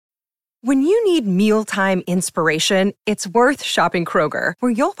When you need mealtime inspiration, it's worth shopping Kroger,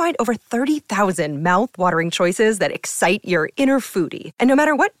 where you'll find over 30,000 mouth-watering choices that excite your inner foodie. And no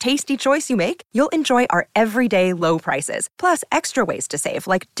matter what tasty choice you make, you'll enjoy our everyday low prices, plus extra ways to save,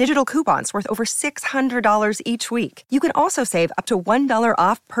 like digital coupons worth over $600 each week. You can also save up to $1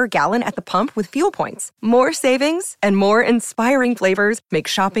 off per gallon at the pump with fuel points. More savings and more inspiring flavors make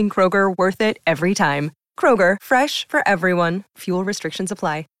shopping Kroger worth it every time. Kroger, fresh for everyone. Fuel restrictions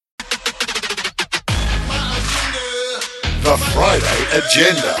apply. The Friday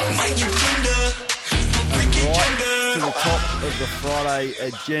Agenda. Right to the top of the Friday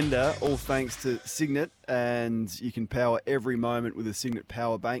Agenda, all thanks to Signet, and you can power every moment with a Signet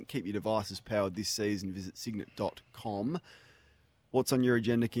Power Bank. Keep your devices powered this season. Visit signet.com. What's on your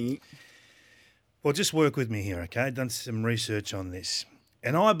agenda, Kingy? Well, just work with me here, okay? Done some research on this.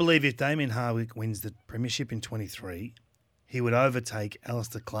 And I believe if Damien Hardwick wins the Premiership in 23, he would overtake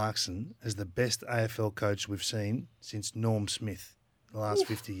Alistair Clarkson as the best AFL coach we've seen since Norm Smith in the last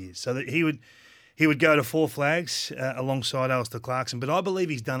 50 years. So that he would go to Four Flags alongside Alistair Clarkson, but I believe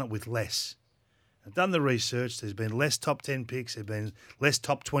he's done it with less. I've done the research. There's been less top 10 picks. There's been less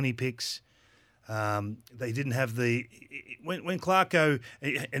top 20 picks. They didn't have the – when Clarko –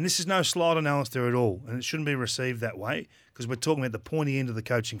 and this is no slight on Alistair at all, and it shouldn't be received that way because we're talking about the pointy end of the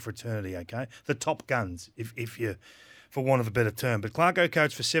coaching fraternity, okay? The top guns, if you – for want of a better term. But Clarko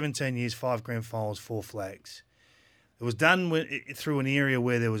coached for 17 years, 5 grand finals, 4 flags. It was done through an area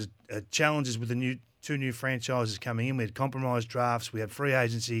where there was challenges with the two new franchises coming in. We had compromised drafts. We had free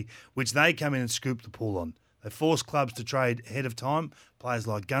agency, which they come in and scoop the pool on. They forced clubs to trade ahead of time. Players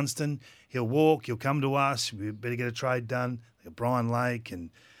like Gunston, he'll walk, he'll come to us. We better get a trade done. Brian Lake and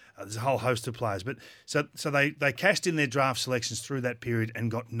there's a whole host of players. But so they cashed in their draft selections through that period and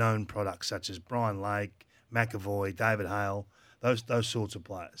got known products such as Brian Lake, McAvoy, David Hale, those sorts of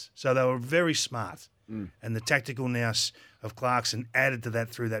players. So they were very smart. And the tactical nous of Clarkson added to that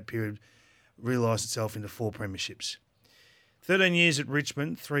through that period, realised itself into 4 premierships. 13 years at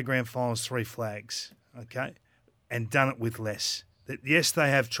Richmond, 3 grand finals, 3 flags, okay, and done it with less. Yes, they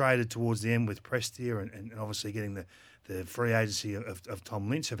have traded towards the end with Prestia and obviously getting the free agency of Tom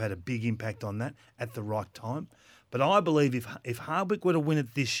Lynch have had a big impact on that at the right time. But I believe if Hardwick were to win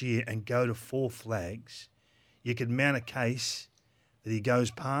it this year and go to 4 flags, you could mount a case that he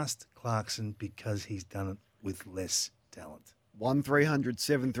goes past Clarkson because he's done it with less talent. 1300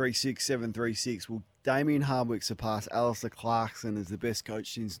 736 736. Will Damien Hardwick surpass Alistair Clarkson as the best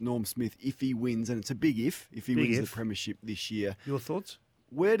coach since Norm Smith if he wins? And it's a big if he wins the premiership this year. Your thoughts?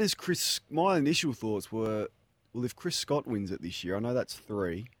 Where does my initial thoughts were, well, if Chris Scott wins it this year, I know that's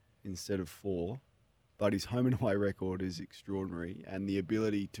 3 instead of 4, but his home and away record is extraordinary, and the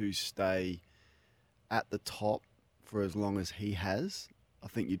ability to stay at the top for as long as he has, I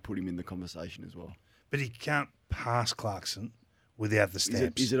think you'd put him in the conversation as well. But he can't pass Clarkson without the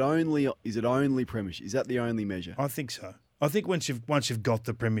stamps. Is it only premiership? Is that the only measure? I think so. I think once you've got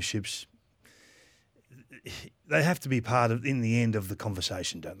the premierships, they have to be part of in the end of the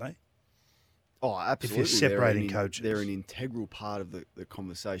conversation, don't they? Oh, absolutely. If you're separating coaches, they're an integral part of the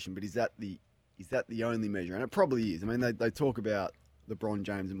conversation. But is that the only measure? And it probably is. I mean, they talk about LeBron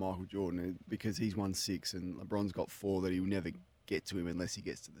James and Michael Jordan because he's won 6 and LeBron's got 4 that he'll never get to him unless he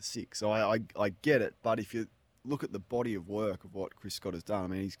gets to the 6. So I get it, but if you look at the body of work of what Chris Scott has done, I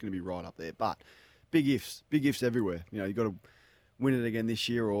mean, he's going to be right up there. But big ifs everywhere. You know, you've got to win it again this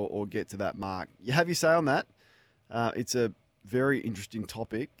year or get to that mark. You have your say on that. It's a very interesting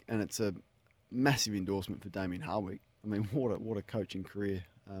topic, and it's a massive endorsement for Damien Hardwick. I mean, what a coaching career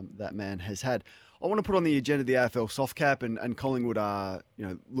that man has had. I want to put on the agenda the AFL soft cap, and Collingwood are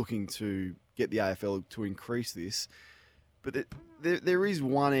looking to get the AFL to increase this. But there is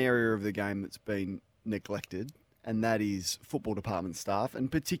one area of the game that's been neglected, and that is football department staff,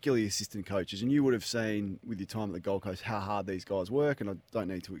 and particularly assistant coaches. And you would have seen with your time at the Gold Coast how hard these guys work, and I don't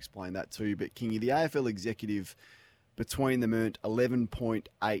need to explain that to you. But Kingy, the AFL executive between them earned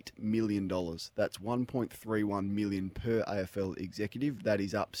 $11.8 million. That's $1.31 million per AFL executive. That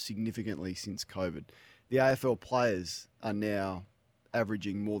is up significantly since COVID. The AFL players are now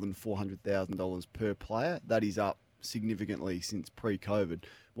averaging more than $400,000 per player. That is up significantly since pre-COVID.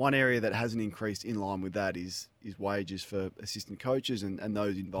 One area that hasn't increased in line with that is wages for assistant coaches and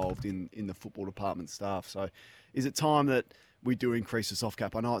those involved in the football department staff. So is it time that we do increase the soft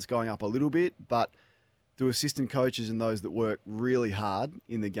cap? I know it's going up a little bit, but do assistant coaches and those that work really hard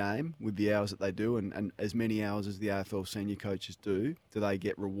in the game with the hours that they do and as many hours as the AFL senior coaches do they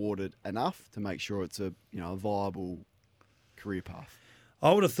get rewarded enough to make sure it's a viable career path?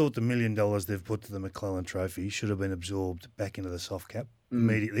 I would have thought the $1 million they've put to the McClellan Trophy should have been absorbed back into the soft cap.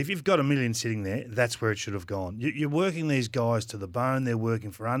 immediately. If you've got $1 million sitting there, that's where it should have gone. You're working these guys to the bone. They're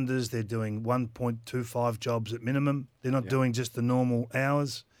working for unders. They're doing 1.25 jobs at minimum. They're not doing just the normal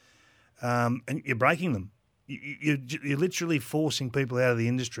hours. And you're breaking them. You're literally forcing people out of the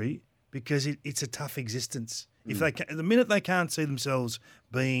industry because it's a tough existence. If the minute they can't see themselves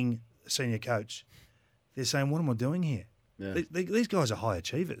being a senior coach, they're saying, "What am I doing here?" Yeah. These guys are high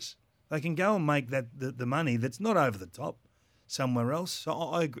achievers. They can go and make the money that's not over the top somewhere else. So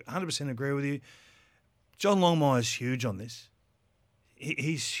I 100% agree with you. John Longmire's huge on this.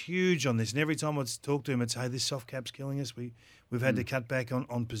 He's huge on this. And every time I talk to him, I'd say, this soft cap's killing us. We've had to cut back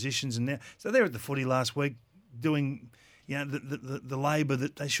on positions. And now, so they're at the footy last week doing the labour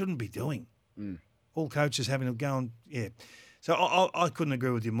that they shouldn't be doing. All coaches having to go and, So I couldn't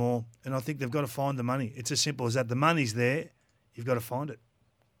agree with you more. And I think they've got to find the money. It's as simple as that. The money's there. You've got to find it.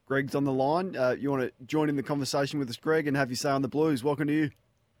 Greg's on the line. You want to join in the conversation with us, Greg, and have your say on the Blues? Welcome to you.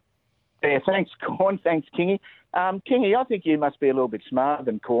 Yeah, thanks, Corn. Thanks, Kingy. Kingy, I think you must be a little bit smarter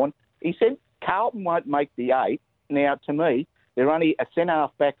than Corn. He said Carlton won't make the 8. Now, to me, they're only a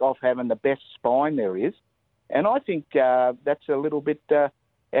centre-half back off having the best spine there is. And I think that's a little bit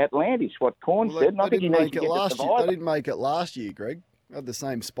outlandish, what Corn said. And I think he needs to get the survivor. They didn't make it last year, Greg. They had the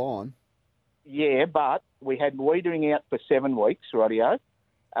same spine. Yeah, but we had Wiedering out for 7 weeks, rightio.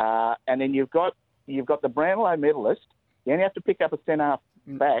 And then you've got the Brownlow medalist. You only have to pick up a centre-half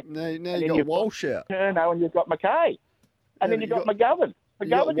back. Now you've got Walsh out. Turno, and you've got McKay. And then you've got McGovern. You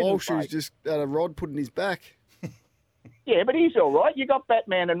got Walsh who's just had a rod put in his back. Yeah, but he's all right. You got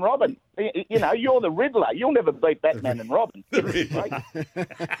Batman and Robin. You know, you're the Riddler. You'll never beat Batman and Robin. No,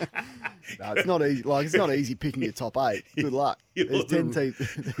 it's not easy. It's not easy picking your top 8. Good luck. There's 10 teams.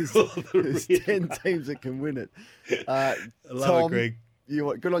 There's 10 teams that can win it. I love it,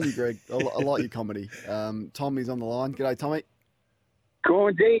 Greg. Good on you, Greg. I like your comedy. Tommy's on the line. G'day, Tommy.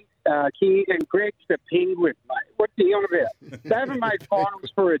 Cordy, King and Greg's the Penguin, mate. What's he on about? They haven't made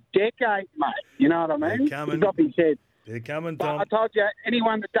finals for a decade, mate. You know what I mean? They're coming. He's off his head. They're coming, But Tom. I told you,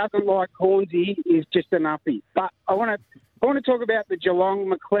 anyone that doesn't like Hornsey is just a nuffy. But I want to talk about the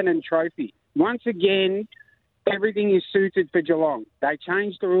Geelong McLennan Trophy. Once again, everything is suited for Geelong. They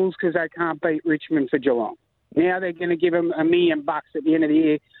changed the rules because they can't beat Richmond for Geelong. Now they're going to give them $1 million at the end of the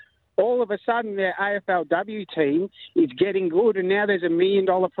year. All of a sudden, their AFLW team is getting good, and now there's $1 million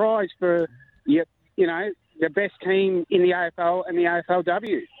prize for the best team in the AFL and the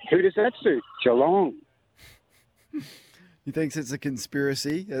AFLW. Who does that suit? Geelong. You think it's a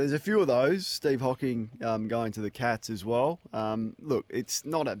conspiracy? There's a few of those. Steve Hocking going to the Cats as well. Look, it's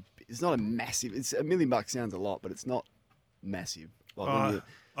not a massive. It's $1 million sounds a lot, but it's not massive.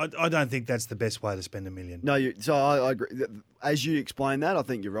 I don't think that's the best way to spend $1 million. No, so I agree. As you explain that, I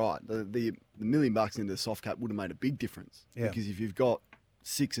think you're right. The $1 million into the soft cap would have made a big difference. Yeah. Because if you've got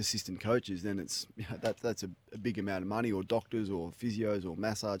 6 assistant coaches, then it's that's a big amount of money, or doctors, or physios, or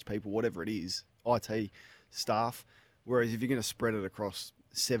massage people, whatever it is, IT staff. Whereas if you're going to spread it across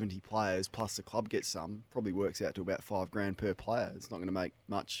 70 players plus the club gets some, probably works out to about $5,000 per player. It's not going to make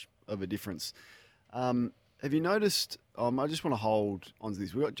much of a difference. Have you noticed? I just want to hold on to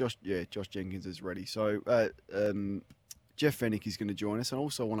this. We've got Josh Jenkins is ready. So Jeff Fennick is going to join us. And I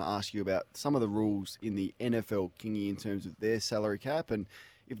also want to ask you about some of the rules in the NFL, Kingy, in terms of their salary cap, and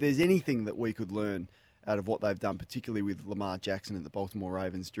if there's anything that we could learn out of what they've done, particularly with Lamar Jackson and the Baltimore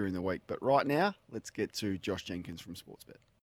Ravens during the week. But right now, let's get to Josh Jenkins from Sportsbet.